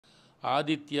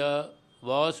Aditya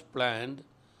was planned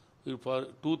for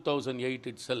 2008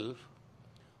 itself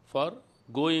for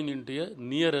going into a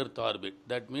near Earth orbit.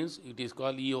 That means it is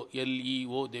called LEO,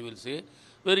 they will say,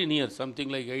 very near, something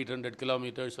like 800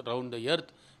 kilometers around the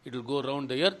Earth. It will go around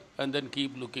the Earth and then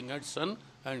keep looking at Sun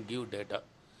and give data.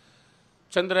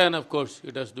 Chandrayaan, of course,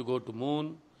 it has to go to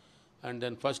Moon. And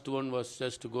then first one was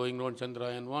just going around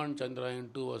Chandrayaan 1.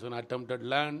 Chandrayaan 2 was an attempted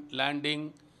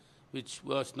landing, which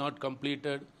was not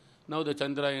completed. Now the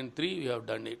Chandrayaan 3, we have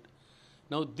done it.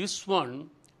 Now this one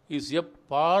is a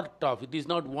part of, it is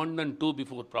not 1 and 2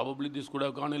 before. Probably this could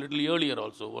have gone a little earlier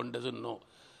also. One doesn't know.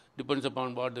 Depends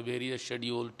upon what the various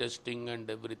schedule, testing and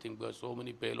everything, because so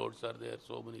many payloads are there,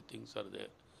 so many things are there.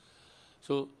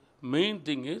 So main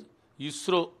thing is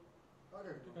ISRO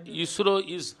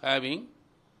is having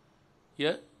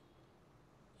a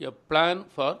plan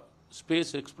for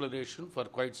space exploration for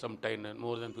quite some time,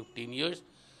 more than 15 years.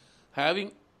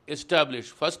 Having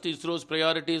established, first ISRO's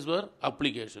priorities were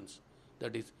applications,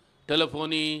 that is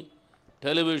telephony,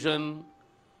 television,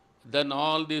 then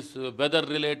all this weather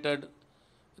related,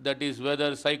 that is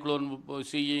weather, cyclone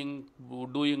seeing,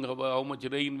 doing how much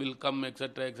rain will come,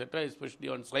 etc., especially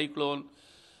on cyclone.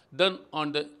 Then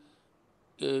on the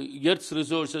Earth's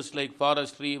resources like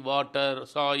forestry, water,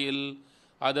 soil,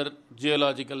 other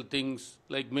geological things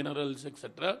like minerals,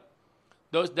 etc.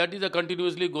 That is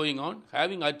continuously going on.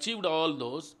 Having achieved all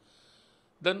those,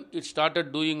 then it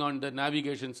started doing on the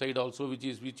navigation side also,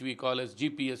 which we call as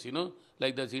GPS,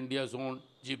 like that's India's own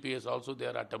GPS also they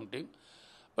are attempting.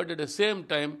 But at the same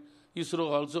time, ISRO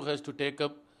also has to take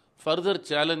up further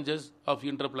challenges of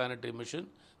interplanetary mission,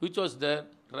 which was there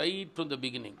right from the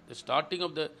beginning. The starting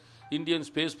of the Indian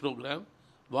space program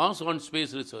was on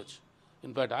space research.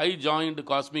 In fact, I joined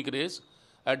Cosmic Rays.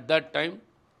 At that time,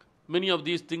 many of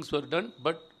these things were done,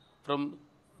 but from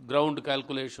ground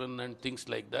calculation and things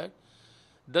like that.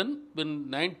 Then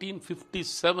in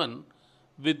 1957,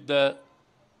 with the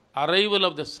arrival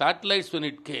of the satellites when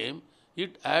it came,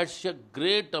 it adds a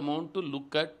great amount to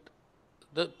look at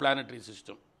the planetary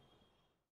system.